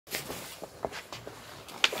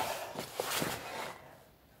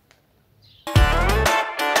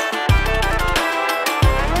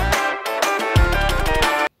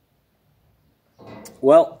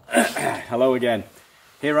Well, hello again.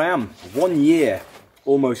 Here I am, 1 year,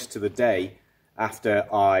 almost to the day, after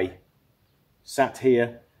I sat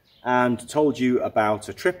here and told you about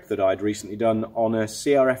a trip that I'd recently done on a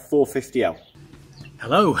CRF450L.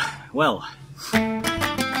 Hello, well,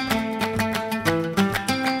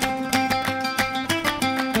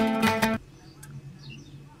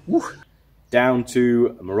 down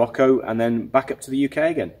to Morocco and then back up to the UK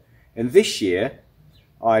again. And this year,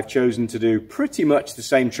 I've chosen to do pretty much the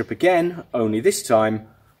same trip again, only this time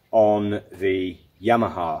on the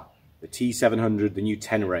Yamaha, the T700, the new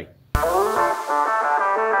Tenere.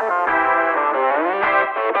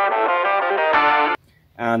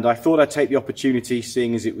 And I thought I'd take the opportunity,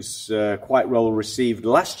 seeing as it was quite well received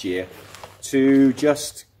last year, to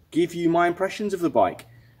just give you my impressions of the bike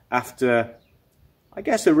after, I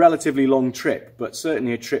guess, a relatively long trip, but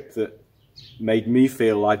certainly a trip that made me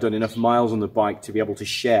feel I'd done enough miles on the bike to be able to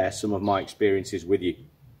share some of my experiences with you.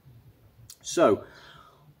 So,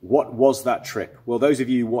 what was that trip? Well, those of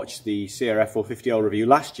you who watched the CRF450L review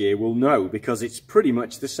last year will know, because it's pretty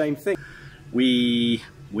much the same thing. me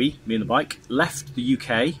and the bike, left the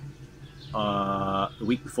UK the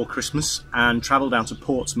week before Christmas and travelled down to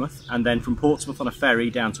Portsmouth, and then from Portsmouth on a ferry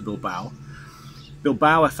down to Bilbao.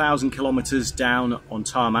 Bilbao, 1,000 kilometres down on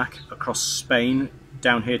tarmac across Spain,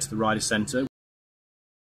 down here to the Rider Centre.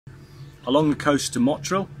 Along the coast to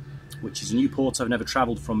Motril, which is a new port I've never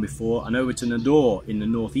travelled from before, and over to Nador in the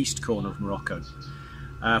northeast corner of Morocco.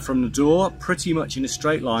 From Nador, pretty much in a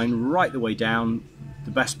straight line, right the way down,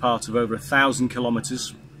 the best part of over 1,000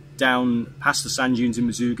 kilometres, down past the sand dunes in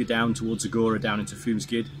Mazuga, down towards Agora, down into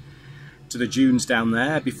Foumsgid, to the dunes down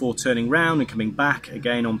there, before turning round and coming back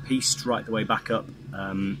again on piste right the way back up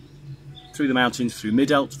through the mountains, through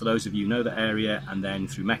Midelt, for those of you who know the area, and then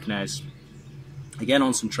through Meknes, again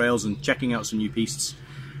on some trails and checking out some new pistes,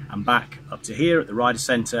 and back up to here at the Rider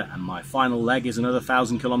Centre, and my final leg is another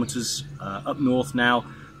 1,000 kilometres up north now,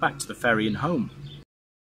 back to the ferry and home.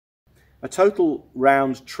 A total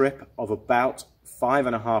round trip of about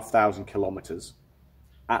 5,500 kilometres.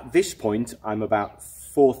 At this point, I'm about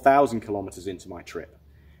 4,000 kilometres into my trip.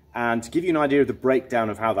 And to give you an idea of the breakdown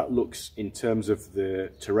of how that looks in terms of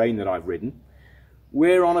the terrain that I've ridden,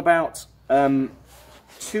 we're on about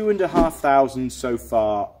 2,500 so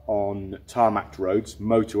far on tarmacked roads,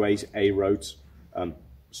 motorways, A roads,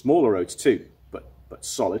 smaller roads too, but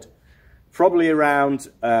solid. Probably around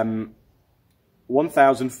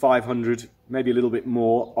 1,500, maybe a little bit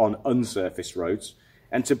more on unsurfaced roads.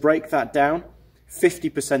 And to break that down,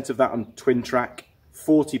 50% of that on twin track,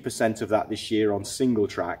 40% of that this year on single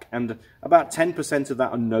track, and about 10% of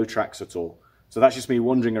that on no tracks at all. So that's just me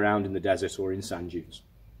wandering around in the desert or in sand dunes.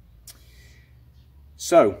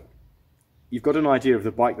 So, you've got an idea of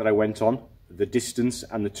the bike that I went on, the distance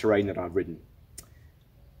and the terrain that I've ridden.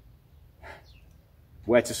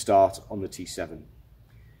 Where to start on the T7?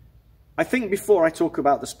 I think before I talk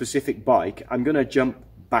about the specific bike, I'm going to jump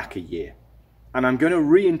back a year. And I'm going to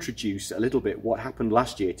reintroduce a little bit what happened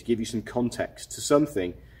last year to give you some context to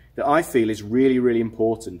something that I feel is really, really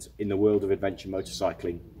important in the world of adventure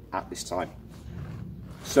motorcycling at this time.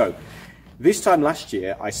 So, this time last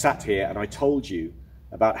year, I sat here and I told you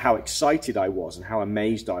about how excited I was and how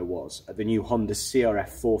amazed I was at the new Honda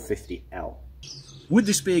CRF450L. Would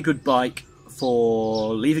this be a good bike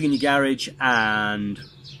for leaving in your garage and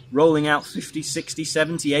rolling out 50, 60,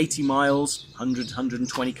 70, 80 miles, 100,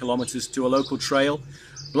 120 kilometres to a local trail,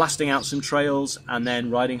 blasting out some trails and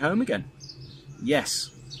then riding home again? Yes,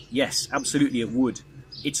 absolutely it would.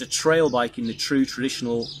 It's a trail bike in the true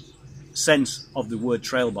traditional sense of the word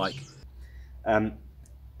trail bike.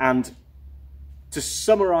 And to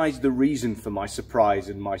summarise the reason for my surprise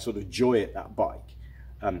and my sort of joy at that bike,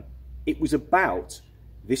 it was about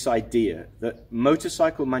this idea that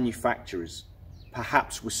motorcycle manufacturers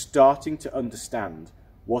perhaps were starting to understand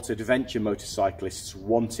what adventure motorcyclists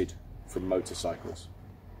wanted from motorcycles.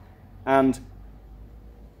 And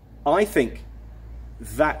I think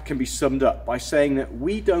that can be summed up by saying that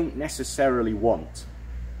we don't necessarily want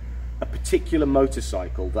a particular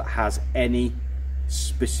motorcycle that has any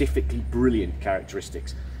specifically brilliant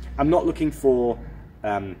characteristics. I'm not looking for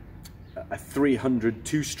a 300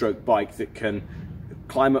 two-stroke bike that can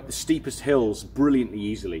climb up the steepest hills brilliantly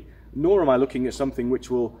easily, nor am I looking at something which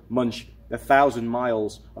will munch 1,000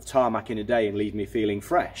 miles of tarmac in a day and leave me feeling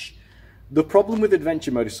fresh. The problem with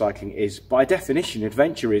adventure motorcycling is, by definition,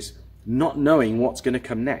 adventure is not knowing what's going to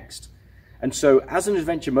come next. And so, as an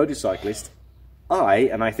adventure motorcyclist,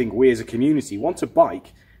 and I think we as a community, want a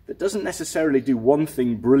bike that doesn't necessarily do one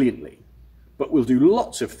thing brilliantly, but will do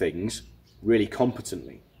lots of things really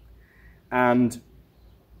competently. And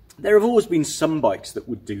There have always been some bikes that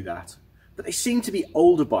would do that, but they seem to be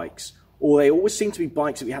older bikes, or they always seem to be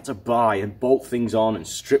bikes that we had to buy and bolt things on and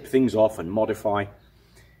strip things off and modify.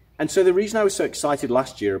 And so the reason I was so excited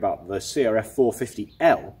last year about the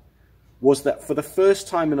CRF450L was that for the first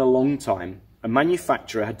time in a long time, a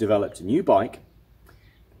manufacturer had developed a new bike.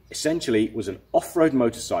 Essentially, it was an off-road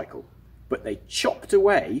motorcycle, but they chopped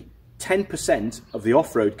away 10% of the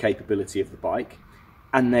off-road capability of the bike,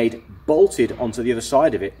 and they'd bolted onto the other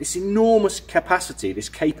side of it this enormous capacity, this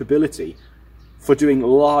capability for doing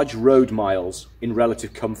large road miles in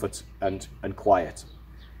relative comfort and quiet.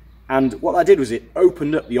 And what that did was it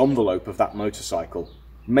opened up the envelope of that motorcycle,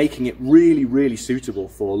 making it really, really suitable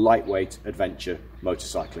for lightweight adventure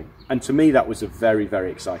motorcycling. And to me, that was a very,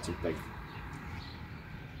 very exciting thing.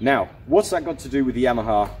 Now, what's that got to do with the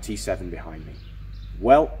Yamaha T7 behind me?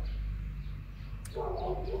 Well,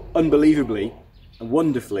 unbelievably and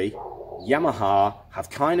wonderfully, Yamaha have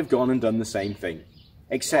kind of gone and done the same thing,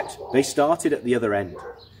 except they started at the other end.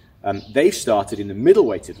 They've started in the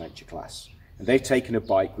middleweight adventure class, and they've taken a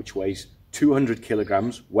bike which weighs 200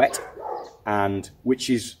 kilograms wet, and which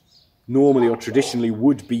is normally or traditionally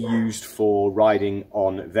would be used for riding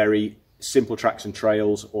on very simple tracks and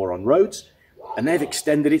trails or on roads, and they've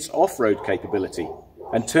extended its off-road capability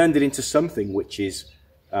and turned it into something which is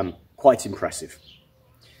quite impressive.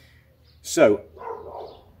 So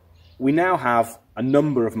we now have a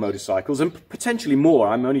number of motorcycles, and potentially more.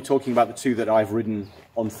 I'm only talking about the two that I've ridden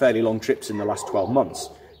on fairly long trips in the last 12 months.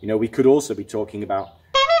 You know, we could also be talking about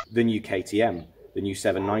the new KTM, the new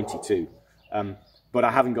 790 too. But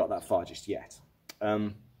I haven't got that far just yet.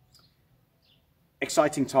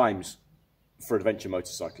 Exciting times for adventure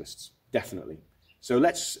motorcyclists, definitely. So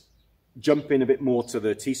let's jump in a bit more to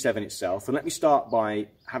the T7 itself, and let me start by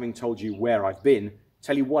having told you where I've been,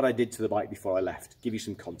 tell you what I did to the bike before I left, give you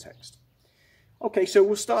some context. Okay, so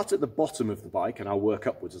we'll start at the bottom of the bike and I'll work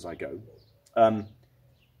upwards as I go.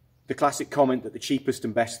 The classic comment that the cheapest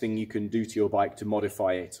and best thing you can do to your bike to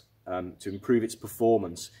modify it, to improve its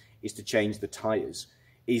performance, is to change the tyres,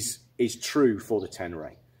 is true for the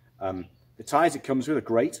Tenere. The tyres it comes with are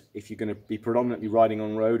great if you're going to be predominantly riding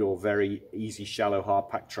on road or very easy, shallow,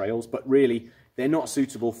 hard-packed trails, but really they're not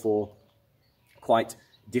suitable for quite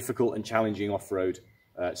difficult and challenging off-road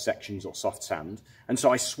sections or soft sand. And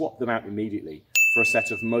so I swapped them out immediately for a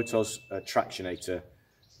set of Motos Tractionator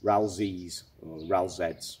RAL Zs or RAL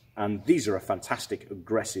Zs. And these are a fantastic,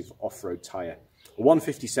 aggressive off-road tyre. A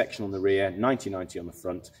 150 section on the rear, 90/90 on the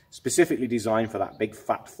front, specifically designed for that big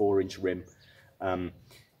fat 4-inch rim.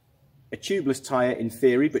 A tubeless tyre in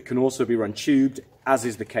theory, but can also be run tubed, as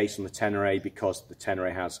is the case on the Tenere, because the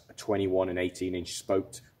Tenere has a 21 and 18-inch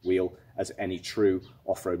spoked wheel, as any true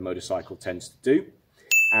off-road motorcycle tends to do.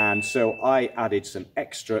 And so I added some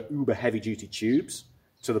extra uber heavy-duty tubes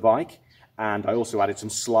to the bike, and I also added some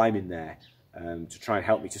slime in there to try and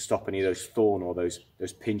help me to stop any of those thorn or those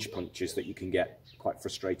pinch punctures that you can get quite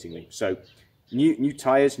frustratingly. So new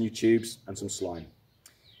tyres, new tubes, and some slime.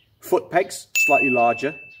 Foot pegs, slightly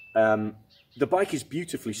larger. The bike is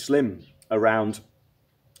beautifully slim around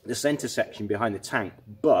the centre section behind the tank,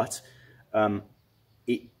 but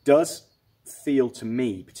it does feel to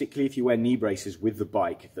me, particularly if you wear knee braces with the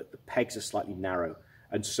bike, that the pegs are slightly narrow.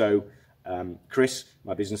 And so Chris,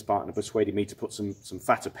 my business partner, persuaded me to put some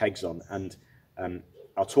fatter pegs on, and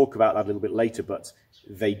I'll talk about that a little bit later, but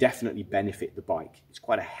they definitely benefit the bike. It's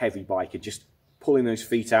quite a heavy bike, and just pulling those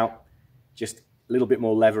feet out, just a little bit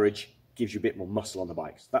more leverage, gives you a bit more muscle on the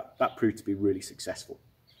bike. So that proved to be really successful.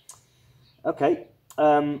 Okay,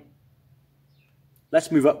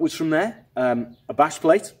 let's move upwards from there. A bash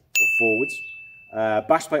plate, or forwards.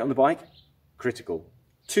 Bash plate on the bike, critical.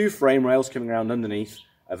 2 frame rails coming around underneath,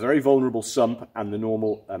 a very vulnerable sump, and the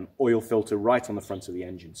normal oil filter right on the front of the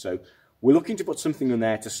engine. So we're looking to put something in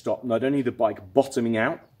there to stop not only the bike bottoming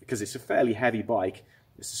out, because it's a fairly heavy bike,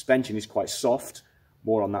 the suspension is quite soft,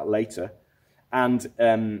 more on that later,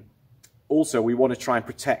 and also we want to try and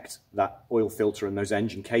protect that oil filter and those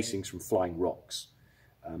engine casings from flying rocks.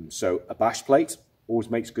 So a bash plate always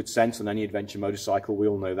makes good sense on any adventure motorcycle, we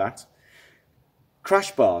all know that.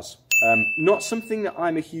 Crash bars, not something that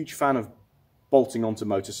I'm a huge fan of bolting onto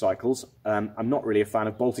motorcycles. I'm not really a fan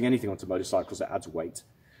of bolting anything onto motorcycles that adds weight.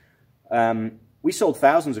 We sold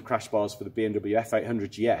thousands of crash bars for the BMW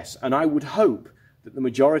F800 GS, and I would hope that the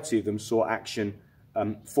majority of them saw action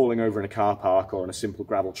falling over in a car park or on a simple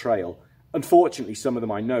gravel trail. Unfortunately, some of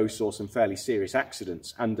them I know saw some fairly serious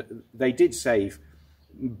accidents, and they did save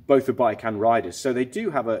both the bike and riders, so they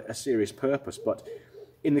do have a serious purpose. But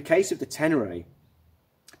in the case of the Tenere,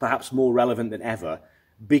 perhaps more relevant than ever,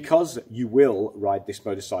 because you will ride this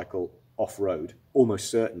motorcycle off-road, almost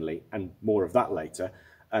certainly, and more of that later,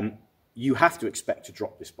 you have to expect to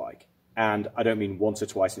drop this bike. And I don't mean once or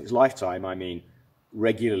twice in its lifetime, I mean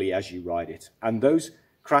regularly as you ride it. And those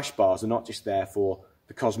crash bars are not just there for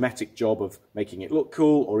the cosmetic job of making it look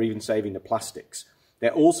cool or even saving the plastics.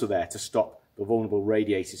 They're also there to stop the vulnerable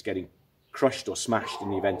radiators getting crushed or smashed in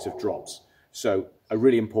the event of drops. So a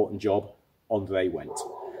really important job, on they went.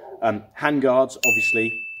 Handguards,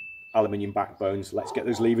 obviously, aluminium backbones. Let's get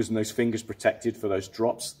those levers and those fingers protected for those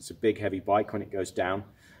drops. It's a big, heavy bike when it goes down.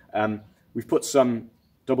 We've put some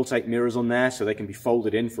double take mirrors on there so they can be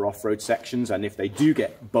folded in for off-road sections, and if they do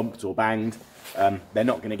get bumped or banged, they're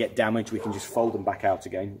not going to get damaged. We can just fold them back out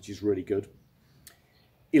again, which is really good.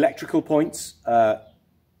 Electrical points,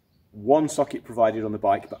 one socket provided on the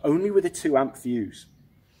bike, but only with a 2-amp fuse.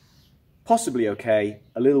 Possibly okay,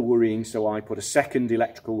 a little worrying, so I put a second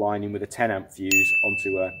electrical line in with a 10-amp fuse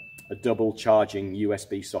onto a double charging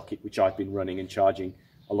USB socket, which I've been running and charging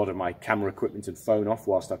a lot of my camera equipment and phone off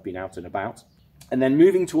whilst I've been out and about. And then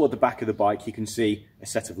moving toward the back of the bike, you can see a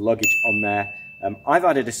set of luggage on there. I've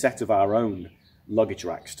added a set of our own luggage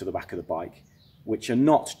racks to the back of the bike, which are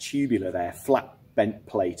not tubular, they're flat bent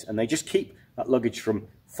plate, and they just keep that luggage from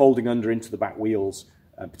folding under into the back wheels,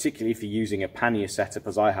 particularly if you're using a pannier setup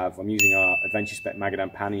as I have. I'm using our AdventureSpec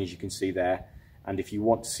Magadan pannier, as you can see there, and if you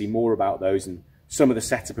want to see more about those and some of the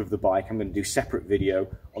setup of the bike, I'm going to do a separate video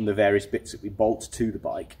on the various bits that we bolt to the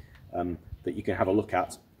bike that you can have a look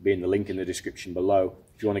at, being the link in the description below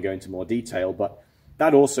if you want to go into more detail. But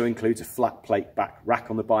that also includes a flat plate back rack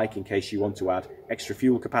on the bike in case you want to add extra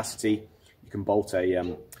fuel capacity. You can bolt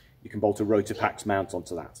a Rotopax mount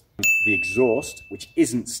onto that. The exhaust, which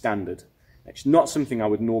isn't standard, it's not something I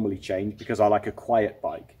would normally change because I like a quiet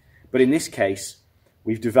bike, but in this case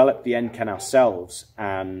we've developed the end can ourselves,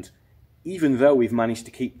 and even though we've managed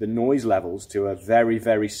to keep the noise levels to a very,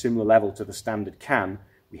 very similar level to the standard can,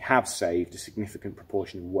 we have saved a significant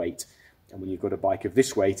proportion of weight. And when you've got a bike of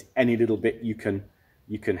this weight, any little bit you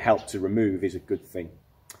can help to remove is a good thing.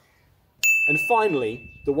 And finally,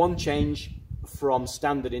 the one change from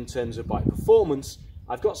standard in terms of bike performance,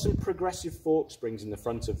 I've got some progressive fork springs in the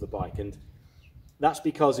front of the bike, and that's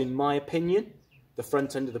because, in my opinion, the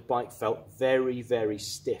front end of the bike felt very, very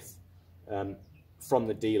stiff from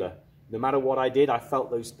the dealer. No matter what I did, I felt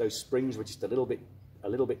those springs were just a little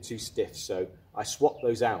bit too stiff, so I swapped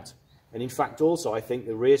those out. And in fact, also, I think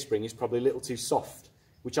the rear spring is probably a little too soft,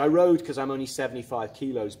 which I rode because I'm only 75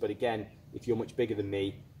 kilos. But again, if you're much bigger than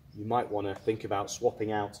me, you might want to think about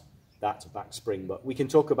swapping out that back spring. But we can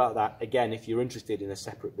talk about that again if you're interested in a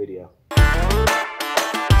separate video.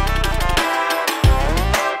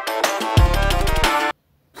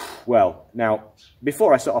 Well, now,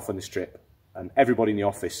 before I set off on this trip, everybody in the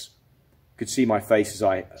office could see my face as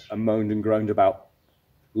I moaned and groaned about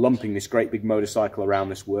lumping this great big motorcycle around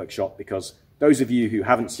this workshop, because those of you who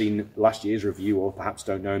haven't seen last year's review or perhaps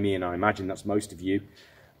don't know me, and I imagine that's most of you,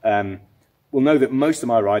 will know that most of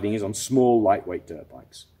my riding is on small, lightweight dirt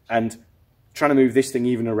bikes. And trying to move this thing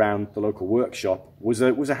even around the local workshop was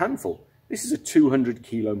a handful. This is a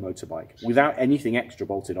 200-kilo motorbike without anything extra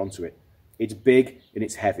bolted onto it. It's big and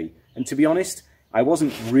it's heavy. And to be honest, I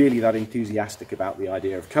wasn't really that enthusiastic about the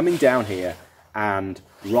idea of coming down here and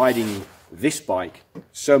riding this bike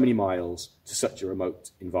so many miles to such a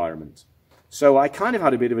remote environment. So I kind of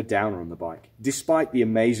had a bit of a downer on the bike, despite the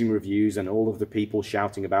amazing reviews and all of the people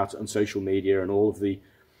shouting about it on social media and all of the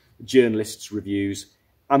journalists' reviews.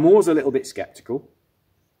 I'm always a little bit skeptical,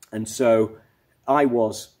 and so I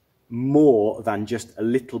was more than just a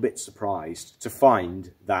little bit surprised to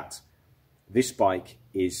find that this bike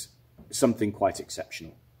is something quite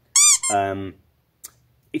exceptional.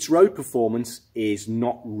 Its road performance is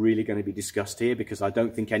not really going to be discussed here because I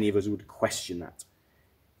don't think any of us would question that.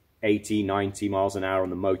 80, 90 miles an hour on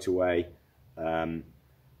the motorway,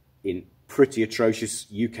 in pretty atrocious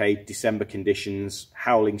UK December conditions,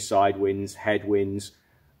 howling side winds, headwinds,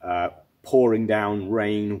 pouring down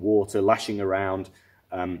rain, water lashing around.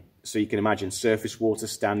 So you can imagine surface water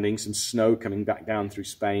standing, some snow coming back down through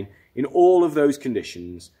Spain. In all of those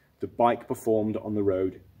conditions, the bike performed on the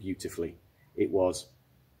road beautifully. It was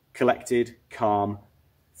collected, calm,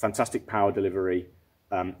 fantastic power delivery,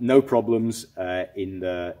 no problems in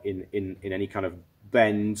any kind of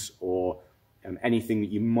bends or anything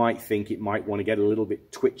that you might think it might want to get a little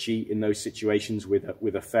bit twitchy in those situations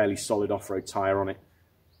with a fairly solid off-road tyre on it.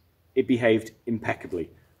 It behaved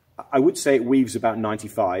impeccably. I would say it weaves about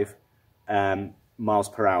 95 miles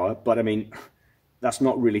per hour, but I mean, that's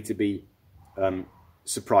not really to be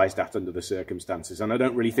surprised at under the circumstances, and I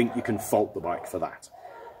don't really think you can fault the bike for that.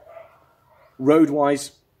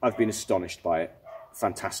 Road-wise, I've been astonished by it.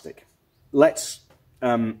 Fantastic. let's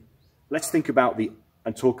think about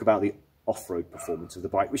and talk about the off-road performance of the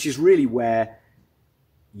bike, which is really where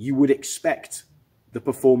you would expect the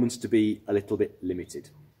performance to be a little bit limited.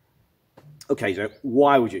 Okay, so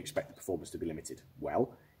why would you expect the performance to be limited?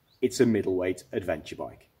 Well, it's a middleweight adventure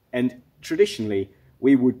bike. And traditionally,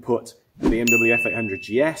 we would put the BMW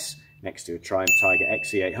F800 GS next to a Triumph Tiger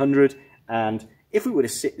XE800. And if we were to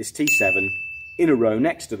sit this T7 in a row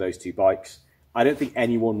next to those two bikes, I don't think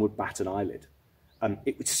anyone would bat an eyelid.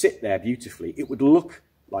 It would sit there beautifully. It would look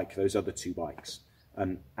like those other two bikes.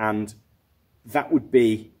 And that would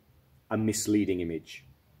be a misleading image,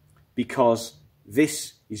 because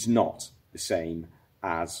this is not the same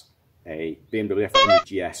as a BMW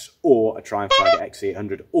F800 GS or a Triumph Tiger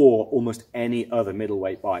XE800 or almost any other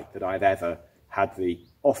middleweight bike that I've ever had the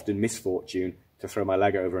often misfortune to throw my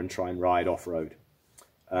leg over and try and ride off-road.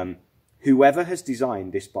 Whoever has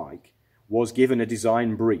designed this bike was given a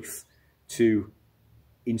design brief to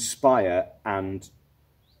inspire and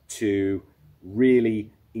to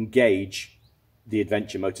really engage the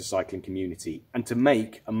adventure motorcycling community and to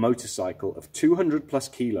make a motorcycle of 200 plus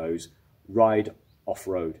kilos ride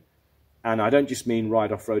off-road. And I don't just mean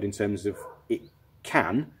ride off-road in terms of it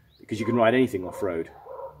can, because you can ride anything off-road.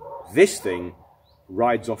 This thing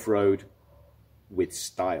rides off-road with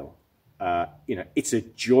style. You know, it's a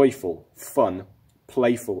joyful, fun,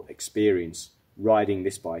 playful experience riding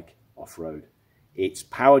this bike off-road. Its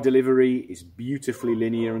power delivery is beautifully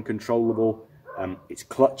linear and controllable. Its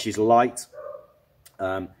clutch is light.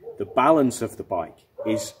 The balance of the bike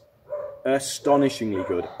is astonishingly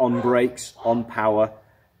good on brakes, on power.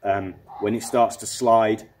 When it starts to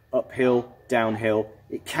slide uphill, downhill,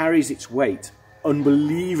 it carries its weight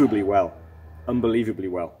unbelievably well. Unbelievably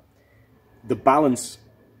well. The balance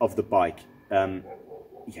of the bike,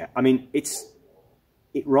 yeah, I mean,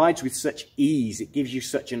 it rides with such ease. It gives you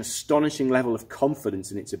such an astonishing level of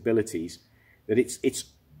confidence in its abilities that it's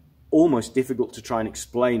almost difficult to try and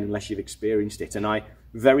explain unless you've experienced it. And I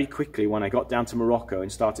very quickly, when I got down to Morocco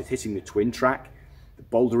and started hitting the twin track, the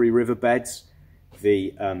bouldery riverbeds,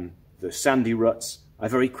 the sandy ruts, I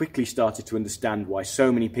very quickly started to understand why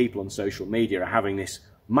so many people on social media are having this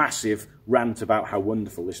massive rant about how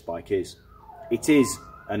wonderful this bike is. It is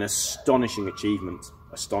an astonishing achievement,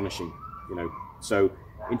 astonishing, you know. So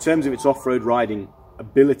in terms of its off-road riding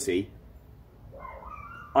ability,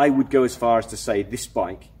 I would go as far as to say this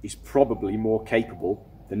bike is probably more capable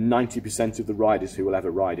than 90% of the riders who will ever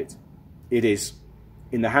ride it. It is,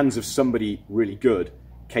 in the hands of somebody really good,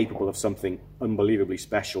 capable of something unbelievably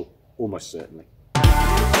special, almost certainly.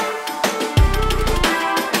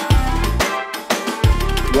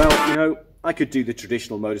 Well, you know, I could do the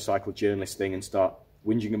traditional motorcycle journalist thing and start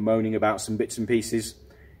whinging and moaning about some bits and pieces.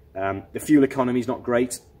 The fuel economy is not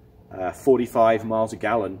great. 45 miles a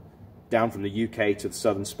gallon down from the UK to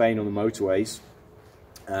southern Spain on the motorways,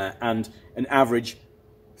 and an average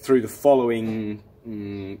through the following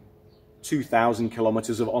 2,000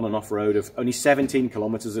 kilometres of on and off road of only 17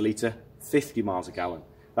 kilometres a litre, 50 miles a gallon.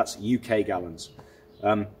 That's UK gallons.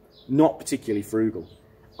 Not particularly frugal.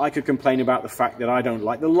 I could complain about the fact that I don't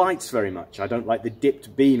like the lights very much. I don't like the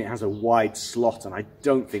dipped beam. It has a wide slot and I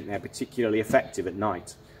don't think they're particularly effective at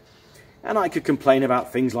night. And I could complain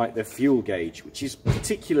about things like the fuel gauge, which is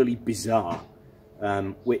particularly bizarre,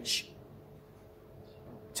 which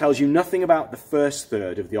tells you nothing about the first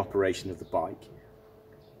third of the operation of the bike,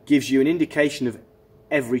 gives you an indication of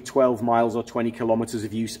every 12 miles or 20 kilometres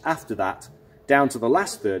of use after that, down to the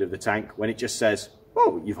last third of the tank when it just says,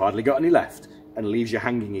 oh, you've hardly got any left, and leaves you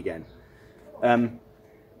hanging again.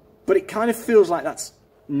 But it kind of feels like that's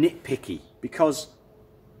nitpicky, because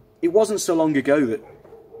it wasn't so long ago that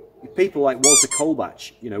people like Walter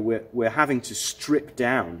Kolbach, you know, we're having to strip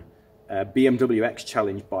down BMW X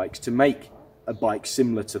Challenge bikes to make a bike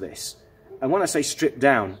similar to this. And when I say strip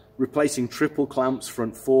down, replacing triple clamps,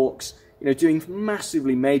 front forks, you know, doing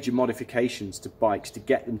massively major modifications to bikes to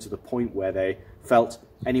get them to the point where they felt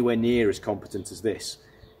anywhere near as competent as this.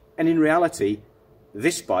 And in reality,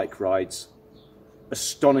 this bike rides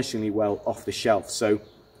astonishingly well off the shelf. So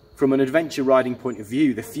from an adventure riding point of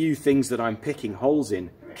view, the few things that I'm picking holes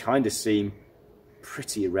in kind of seem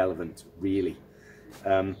pretty irrelevant, really.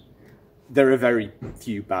 There are very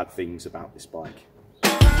few bad things about this bike.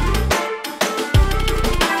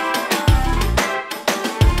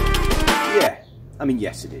 Yeah, I mean,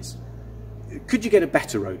 yes, it is. Could you get a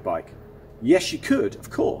better road bike? Yes, you could, of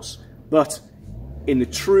course. But in the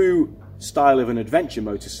true style of an adventure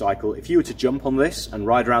motorcycle, if you were to jump on this and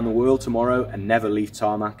ride around the world tomorrow and never leave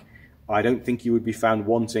tarmac, I don't think you would be found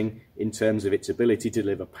wanting in terms of its ability to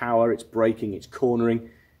deliver power, its braking, its cornering.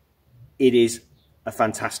 It is a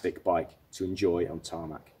fantastic bike to enjoy on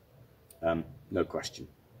tarmac. No question.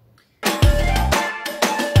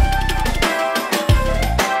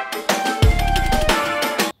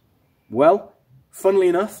 Well, funnily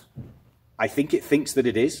enough, I think it thinks that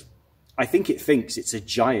it is. I think it thinks it's a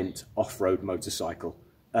giant off-road motorcycle.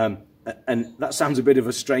 And that sounds a bit of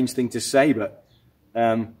a strange thing to say, but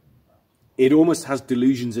it almost has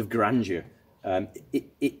delusions of grandeur.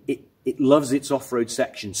 It loves its off-road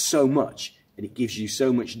section so much, and it gives you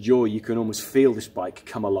so much joy, you can almost feel this bike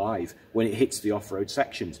come alive when it hits the off-road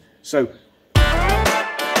sections. So,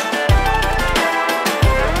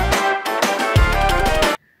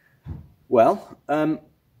 well,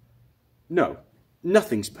 no,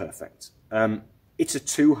 nothing's perfect. It's a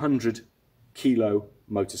 200 kilo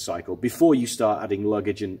motorcycle before you start adding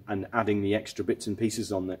luggage and adding the extra bits and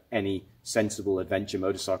pieces on that any sensible adventure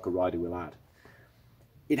motorcycle rider will add.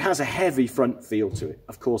 It has a heavy front feel to it.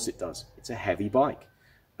 Of course it does. It's a heavy bike.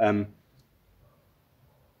 When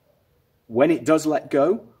it does let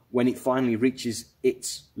go, when it finally reaches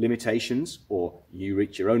its limitations, or you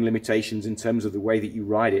reach your own limitations in terms of the way that you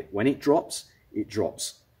ride it, when it drops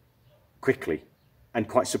quickly and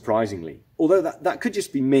quite surprisingly. Although that could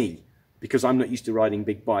just be me, because I'm not used to riding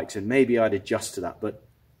big bikes, and maybe I'd adjust to that, but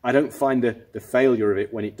I don't find the failure of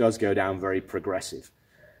it when it does go down very progressive.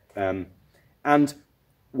 And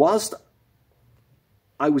whilst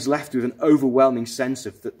I was left with an overwhelming sense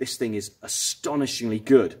of that this thing is astonishingly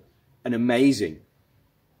good and amazing,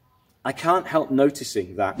 I can't help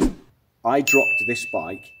noticing that I dropped this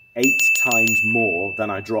bike 8 times more than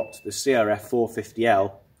I dropped the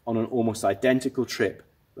CRF450L on an almost identical trip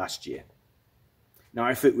last year. Now,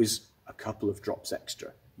 if it was a couple of drops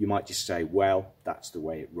extra, you might just say, well, that's the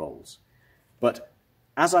way it rolls. But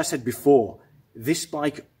as I said before, this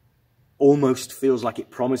bike almost feels like it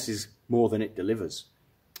promises more than it delivers.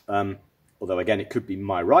 Although, again, it could be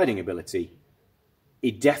my riding ability.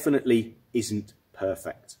 It definitely isn't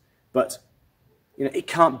perfect. But you know, it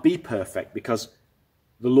can't be perfect because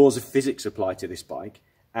the laws of physics apply to this bike,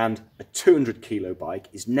 and a 200 kilo bike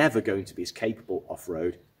is never going to be as capable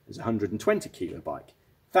off-road as a 120 kilo bike.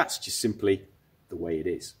 That's just simply the way it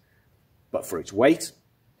is. But for its weight,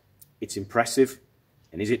 it's impressive.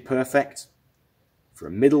 And is it perfect? For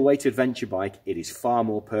a middleweight adventure bike, it is far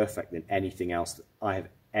more perfect than anything else that I have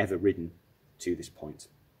ever ridden to this point.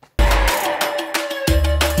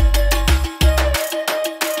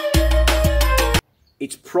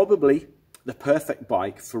 It's probably the perfect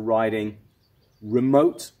bike for riding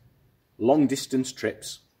remote, long-distance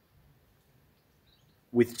trips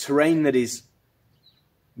with terrain that is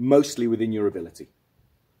mostly within your ability.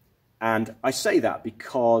 And I say that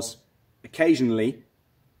because occasionally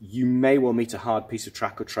you may well meet a hard piece of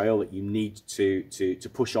track or trail that you need to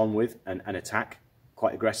push on with and attack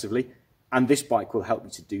quite aggressively, and this bike will help you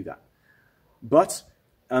to do that. But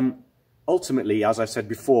ultimately, as I said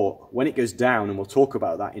before, when it goes down, and we'll talk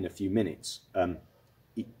about that in a few minutes,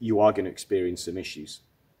 you are going to experience some issues.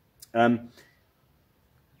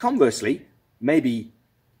 Conversely, maybe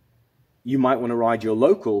you might want to ride your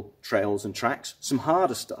local trails and tracks, some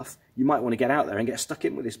harder stuff. You might want to get out there and get stuck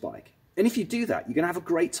in with this bike. And if you do that, you're going to have a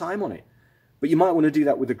great time on it. But you might want to do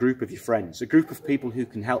that with a group of your friends, a group of people who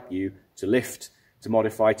can help you to lift, to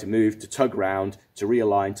modify, to move, to tug round, to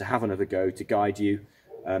realign, to have another go, to guide you.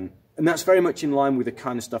 And that's very much in line with the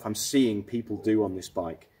kind of stuff I'm seeing people do on this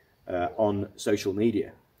bike on social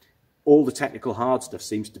media. All the technical hard stuff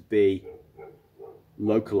seems to be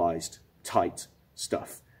localized, tight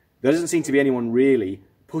stuff. There doesn't seem to be anyone really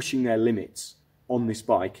pushing their limits on this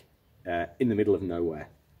bike in the middle of nowhere.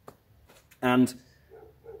 And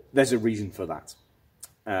there's a reason for that.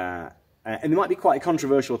 And it might be quite a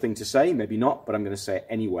controversial thing to say, maybe not, but I'm going to say it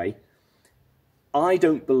anyway. I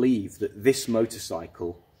don't believe that this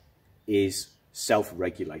motorcycle is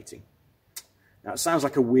self-regulating. Now, it sounds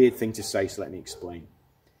like a weird thing to say, so let me explain.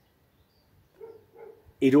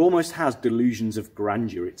 It almost has delusions of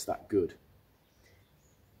grandeur, it's that good.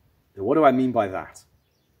 Now, what do I mean by that?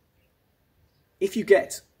 If you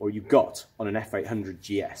get, or you got, on an F800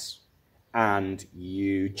 GS, and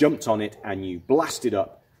you jumped on it and you blasted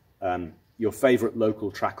up your favourite local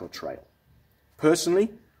track or trail, personally,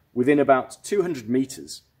 within about 200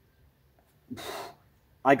 metres,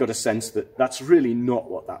 I got a sense that that's really not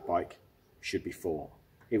what that bike should be for.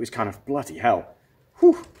 It was kind of bloody hell.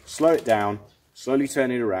 Whew, slow it down, slowly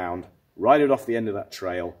turn it around, ride it off the end of that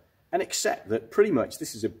trail, and accept that pretty much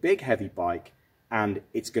this is a big heavy bike and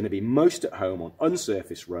it's going to be most at home on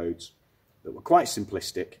unsurfaced roads that were quite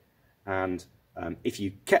simplistic, and if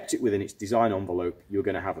you kept it within its design envelope, you're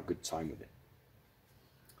going to have a good time with it.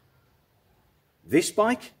 This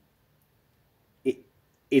bike, it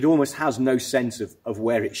it almost has no sense of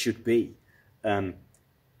where it should be.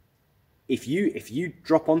 If you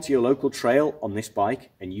drop onto your local trail on this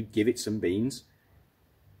bike and you give it some beans,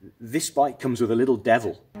 this bike comes with a little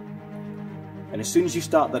devil. And as soon as you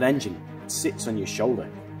start that engine, it sits on your shoulder.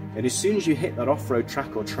 And as soon as you hit that off-road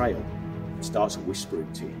track or trail, it starts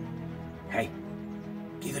whispering to you, hey,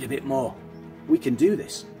 give it a bit more. We can do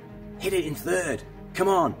this. Hit it in third. Come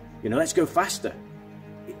on, let's go faster.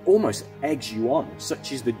 It almost eggs you on.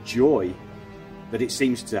 Such is the joy that it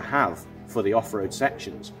seems to have for the off-road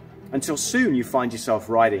sections. Until soon you find yourself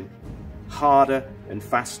riding harder and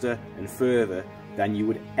faster and further than you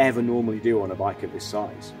would ever normally do on a bike of this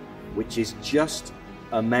size, which is just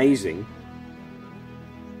amazing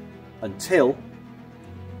until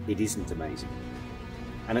it isn't amazing.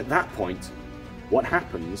 And at that point, what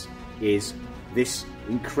happens is this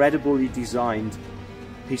incredibly designed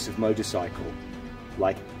piece of motorcycle,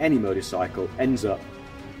 like any motorcycle, ends up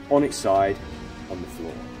on its side on the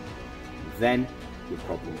floor. Then your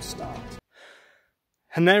problems start.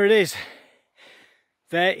 And there it is.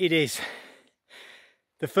 There it is.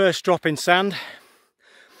 The first drop in sand.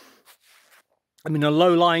 I'm in a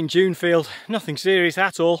low-lying dune field, nothing serious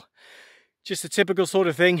at all. Just a typical sort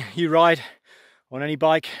of thing you ride on any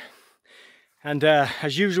bike. And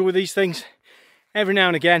as usual with these things, every now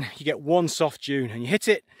and again you get one soft dune and you hit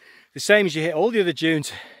it the same as you hit all the other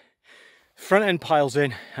dunes. Front end piles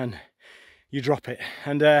in and you drop it.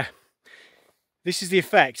 And this is the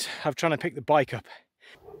effect of trying to pick the bike up.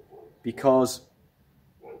 Because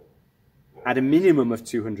at a minimum of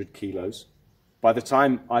 200 kilos, by the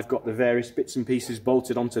time I've got the various bits and pieces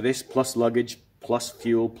bolted onto this, plus luggage, plus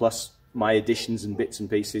fuel, plus my additions and bits and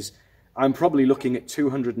pieces, I'm probably looking at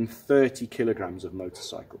 230 kilograms of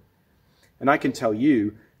motorcycle. And I can tell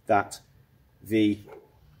you that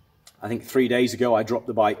I think 3 days ago I dropped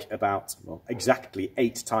the bike about, well, exactly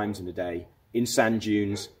 8 times in a day, in sand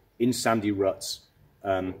dunes, in sandy ruts,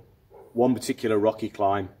 one particular rocky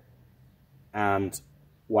climb, and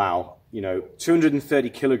wow, 230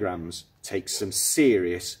 kilograms takes some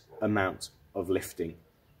serious amount of lifting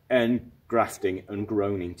and grafting and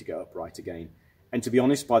groaning to get upright again. And to be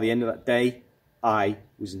honest, by the end of that day, I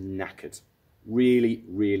was knackered, really,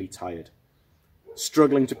 really tired.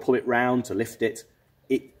 Struggling to pull it round, to lift it.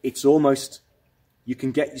 It's almost, you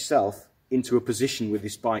can get yourself into a position with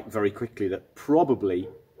this bike very quickly that probably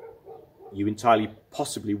you entirely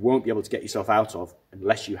possibly won't be able to get yourself out of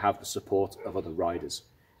unless you have the support of other riders.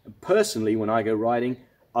 And personally, when I go riding,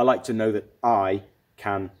 I like to know that I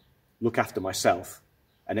can look after myself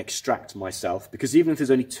and extract myself, because even if there's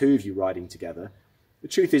only 2 of you riding together, the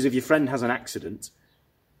truth is if your friend has an accident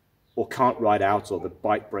or can't ride out or the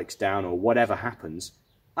bike breaks down or whatever happens,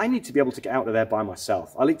 I need to be able to get out of there by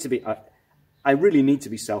myself. I really need to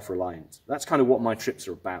be self-reliant. That's kind of what my trips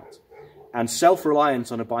are about. And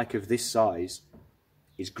self-reliance on a bike of this size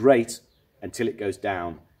is great until it goes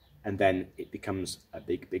down, and then it becomes a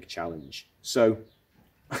big, big challenge. So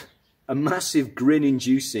a massive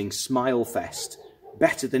grin-inducing smile fest,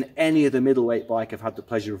 better than any other middleweight bike I've had the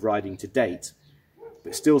pleasure of riding to date,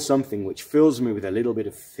 but still something which fills me with a little bit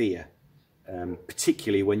of fear,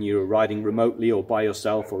 particularly when you're riding remotely or by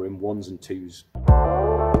yourself or in 1s and 2s.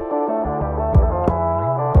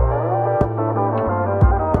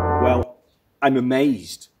 Well, I'm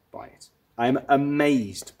amazed by it. I am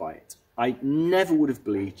amazed by it. I never would have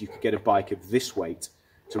believed you could get a bike of this weight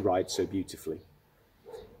to ride so beautifully.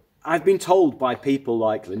 I've been told by people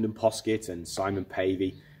like Lyndon Poskett and Simon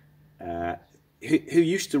Pavey, who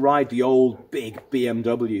used to ride the old big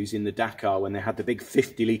BMWs in the Dakar when they had the big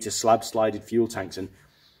 50-litre slab-slided fuel tanks, and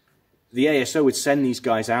the ASO would send these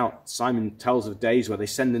guys out. Simon tells of days where they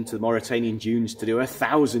send them to the Mauritanian dunes to do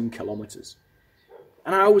 1,000 kilometres.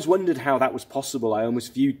 And I always wondered how that was possible. I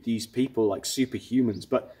almost viewed these people like superhumans.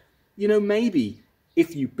 But, maybe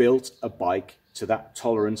if you built a bike to that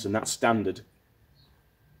tolerance and that standard,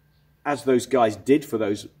 as those guys did for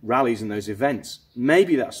those rallies and those events,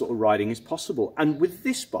 maybe that sort of riding is possible. And with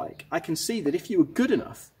this bike, I can see that if you were good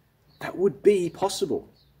enough, that would be possible.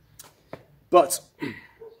 But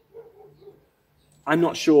I'm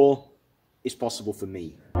not sure it's possible for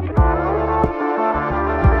me.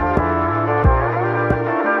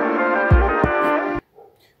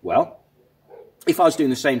 Well, if I was doing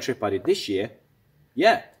the same trip I did this year,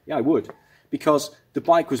 yeah, I would. Because the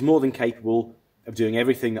bike was more than capable of doing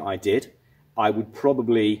everything that I did. I would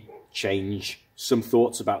probably change some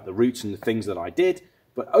thoughts about the routes and the things that I did,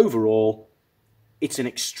 but overall, it's an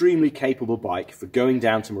extremely capable bike for going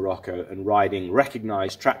down to Morocco and riding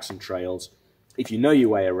recognised tracks and trails if you know your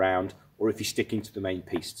way around or if you're sticking to the main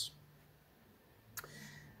pistes.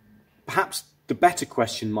 Perhaps The better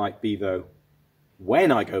question might be though, when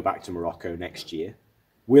I go back to Morocco next year,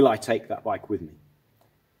 will I take that bike with me?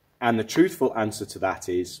 And the truthful answer to that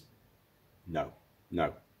is no,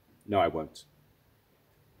 I won't.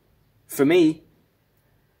 For me,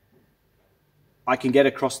 I can get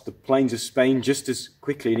across the plains of Spain just as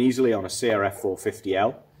quickly and easily on a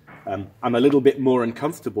CRF450L. I'm a little bit more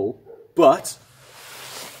uncomfortable, but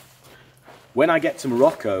when I get to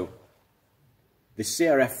Morocco, the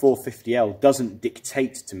CRF450L doesn't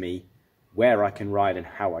dictate to me where I can ride and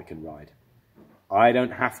how I can ride. I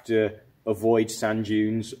don't have to avoid sand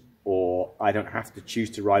dunes, or I don't have to choose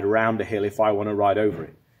to ride around a hill if I want to ride over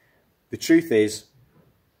it. The truth is,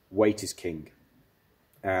 weight is king.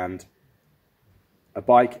 And a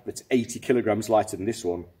bike that's 80 kilograms lighter than this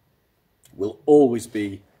one will always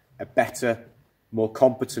be a better, more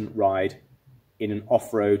competent ride in an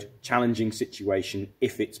off-road challenging situation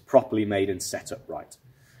if it's properly made and set up right.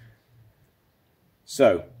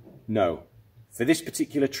 So, no. For this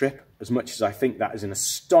particular trip, as much as I think that is an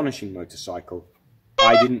astonishing motorcycle,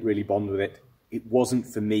 I didn't really bond with it. It wasn't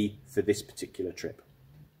for me for this particular trip.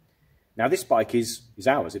 Now this bike is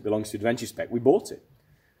ours. It belongs to AdventureSpec. We bought it.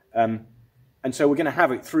 And so we're going to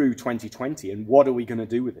have it through 2020. And what are we going to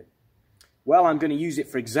do with it? Well, I'm going to use it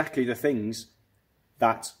for exactly the things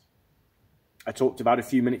that I talked about a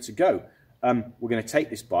few minutes ago. We're going to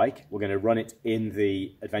take this bike. We're going to run it in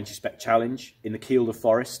the AdventureSpec Challenge, in the Kielder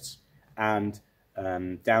Forests, and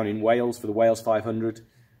down in Wales for the Wales 500,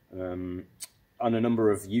 on a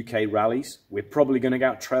number of UK rallies. We're probably going to go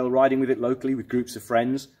out trail riding with it locally with groups of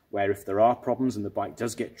friends, where if there are problems and the bike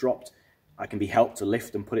does get dropped, I can be helped to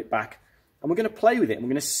lift and put it back. And we're going to play with it, and we're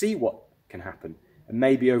going to see what can happen. And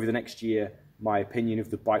maybe over the next year, my opinion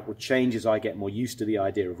of the bike will change as I get more used to the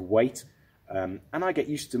idea of weight, and I get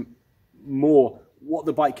used to more what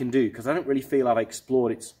the bike can do, because I don't really feel I've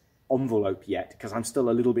explored its envelope yet, because I'm still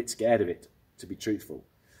a little bit scared of it, to be truthful.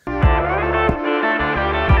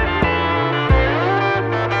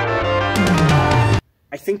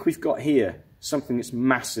 I think we've got here something that's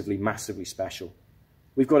massively, massively special.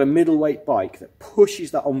 We've got a middleweight bike that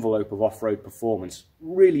pushes that envelope of off-road performance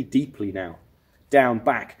really deeply now, down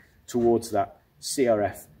back towards that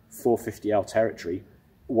CRF 450L territory,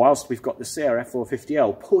 whilst we've got the CRF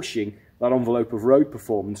 450L pushing that envelope of road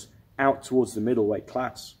performance out towards the middleweight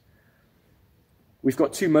class. We've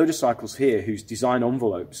got two motorcycles here whose design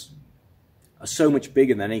envelopes are so much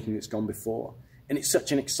bigger than anything that's gone before, and it's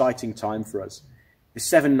such an exciting time for us. The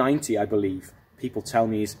 790, I believe, people tell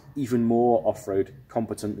me is even more off-road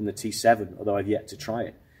competent than the T7, although I've yet to try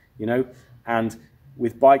it, you know. And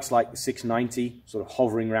with bikes like the 690 sort of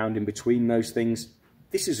hovering around in between those things,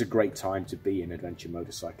 this is a great time to be an adventure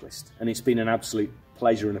motorcyclist. And it's been an absolute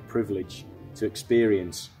pleasure and a privilege to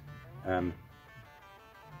experience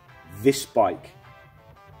this bike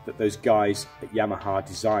that those guys at Yamaha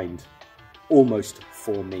designed almost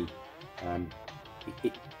for me.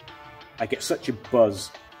 I get such a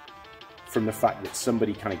buzz from the fact that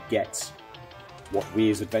somebody kind of gets what we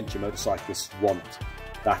as adventure motorcyclists want,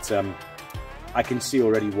 that I can see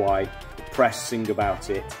already why the press sing about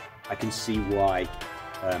it. I can see why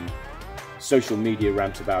social media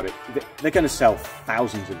rant about it. They're going to sell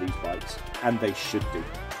thousands of these bikes, and they should do.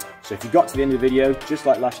 So if you got to the end of the video, just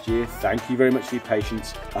like last year, thank you very much for your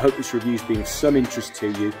patience. I hope this review's been of some interest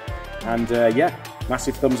to you. And yeah,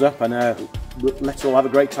 massive thumbs up, and let's all have a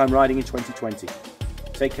great time riding in 2020.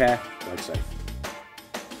 Take care, ride safe.